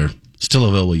ones that are Still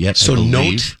available yet. So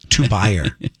note to buyer,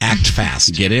 act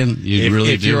fast. Get in.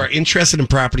 If you are interested in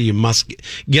property, you must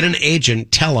get an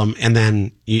agent, tell them, and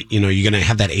then you're going to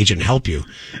have that agent help you.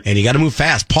 And you got to move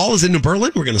fast. Paul is in New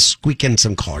Berlin. We're going to squeak in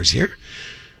some callers here.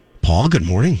 Paul, good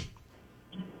morning.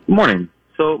 Good morning.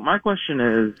 So my question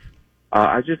is,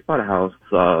 I just bought a house,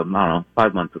 5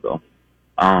 months ago,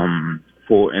 on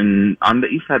the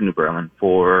east side of New Berlin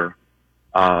for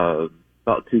about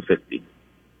 $250.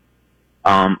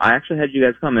 I actually had you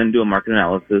guys come in and do a market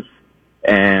analysis,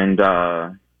 and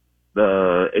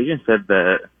the agent said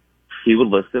that he would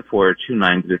list it for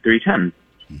 $290 to $310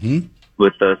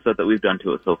 with the stuff that we've done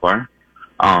to it so far.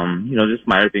 Just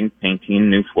minor things, painting,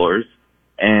 new floors,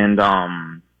 and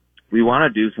we want to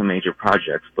do some major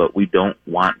projects, but we don't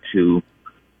want to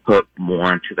put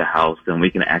more into the house than we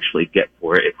can actually get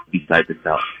for it if we decide to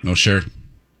sell. Oh, sure.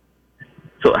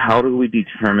 So how do we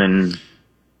determine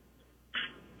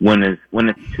when it's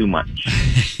too much?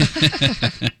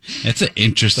 That's an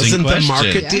interesting Doesn't question. the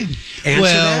market answer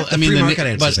well, that? I mean, market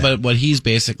answers that. but what he's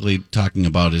basically talking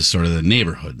about is sort of the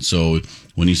neighborhood. So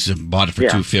when you bought it for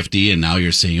 $250, and now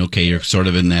you're saying, okay, you're sort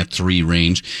of in that 3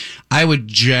 range. I would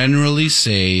generally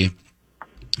say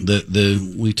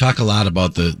we talk a lot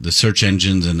about the search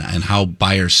engines and how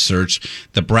buyers search.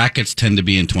 The brackets tend to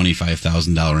be in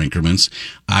 $25,000 increments.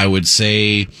 I would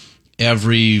say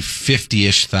every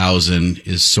 50-ish thousand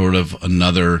is sort of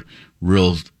another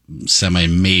real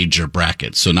semi-major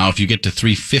bracket. So now if you get to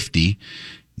 350,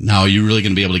 now you're really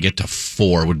going to be able to get to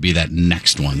 4 would be that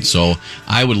next one. So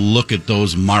I would look at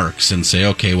those marks and say,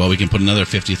 okay, well, we can put another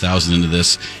 50,000 into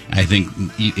this. I think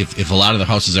if a lot of the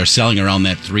houses are selling around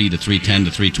that 3 to 310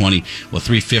 to 320, well,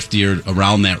 350 or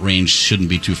around that range shouldn't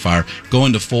be too far.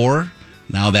 Going to 4,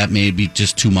 now that may be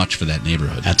just too much for that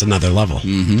neighborhood. That's another level.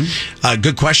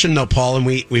 Good question, though, Paul. And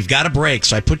we've got a break,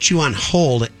 so I put you on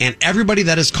hold. And everybody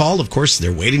that has called, of course,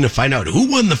 they're waiting to find out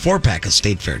who won the 4-pack of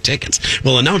State Fair tickets.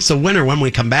 We'll announce the winner when we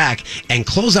come back and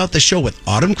close out the show with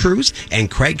Autumn Cruz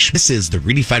and Craig Schmitz. This is the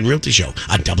Redefined Realty Show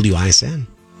on WISN.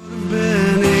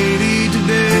 Been 80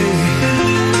 today,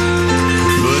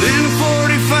 but in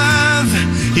 45,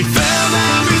 he fell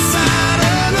down beside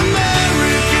an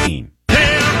American.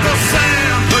 Hey, Uncle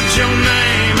Sam, put your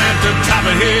name at the top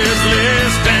of his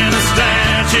list, and the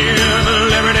Statue of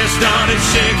Liberty started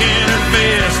shaking her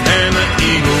fist, and the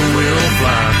eagle will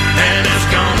fly, and it's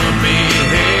gonna be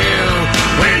hell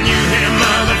when you hear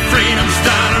Mother Freedom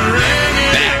start ringing.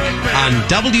 Back on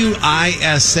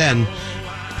WISN.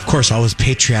 Of course, always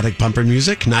patriotic bumper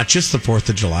music, not just the 4th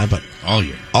of July, but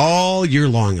all year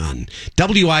long on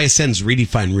WISN's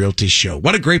Redefined Realty Show.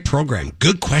 What a great program.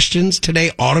 Good questions today.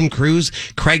 Autumn Cruz,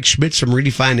 Craig Schmitz from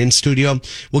Redefined in studio.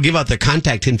 We'll give out the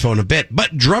contact info in a bit,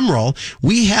 but drum roll,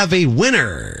 we have a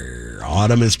winner.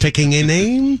 Autumn is picking a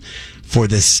name for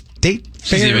the State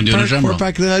Fair. She's even doing a drum roll.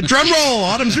 Drum roll.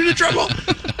 Autumn's doing a drum roll.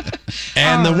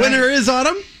 And the winner is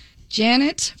Autumn?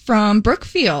 Janet from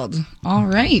Brookfield. All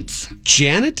right.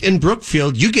 Janet in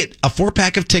Brookfield, you get a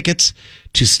 4-pack of tickets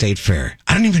to State Fair.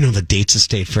 I don't even know the dates of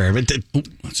State Fair. But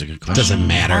that's a good question. It doesn't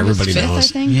matter. Everybody 5th,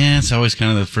 knows. I think. Yeah, it's always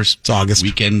kind of the first August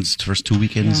weekends, first 2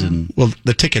 weekends. And well,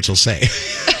 the tickets will say.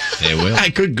 They will. I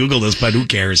could Google this, but who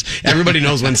cares? Everybody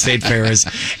knows when State Fair is.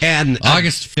 And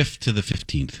August 5th to the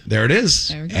 15th. There it is.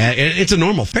 There we go. It's a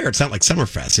normal fair. It's not like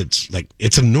Summerfest.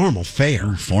 It's a normal fair.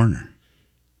 Ooh, Foreigner.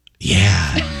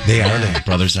 Yeah, they are. The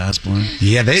Brothers Osborne.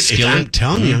 Yeah, Skillet. I'm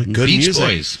telling you, good Beach music.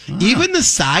 Boys. Wow. Even the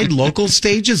side local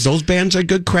stages, those bands are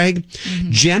good, Craig.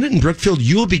 Janet and Brookfield,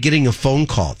 you will be getting a phone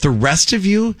call. The rest of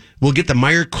you will get the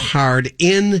Meyer card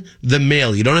in the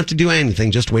mail. You don't have to do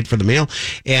anything. Just wait for the mail.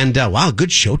 And, wow,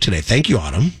 good show today. Thank you,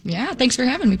 Autumn. Yeah, thanks for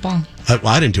having me, Paul. Well,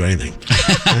 I didn't do anything.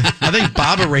 I think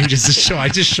Bob arranges the show. I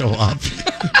just show up.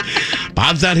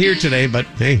 Bob's not here today, but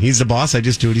hey, he's the boss. I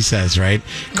just do what he says, right?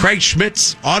 Craig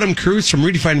Schmitz, Autumn Cruz from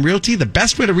Redefined Realty. The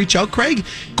best way to reach out, Craig,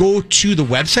 go to the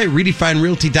website,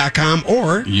 redefinedrealty.com,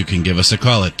 or you can give us a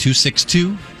call at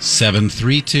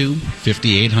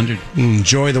 262-732-5800.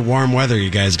 Enjoy the warm weather, you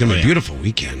guys. It's going to be a beautiful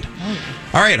weekend.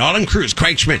 All right, Autumn Cruz,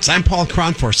 Craig Schmitz. I'm Paul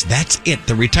Cronforce. That's it.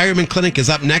 The Retirement Clinic is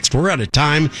up next. We're out of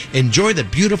time. Enjoy the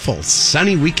beautiful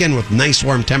sunny weekend with nice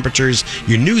warm temperatures.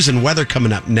 Your news and weather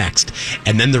coming up next.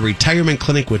 And then the Retirement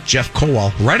Clinic with Jeff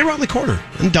Kowal right around the corner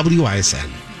on WISN.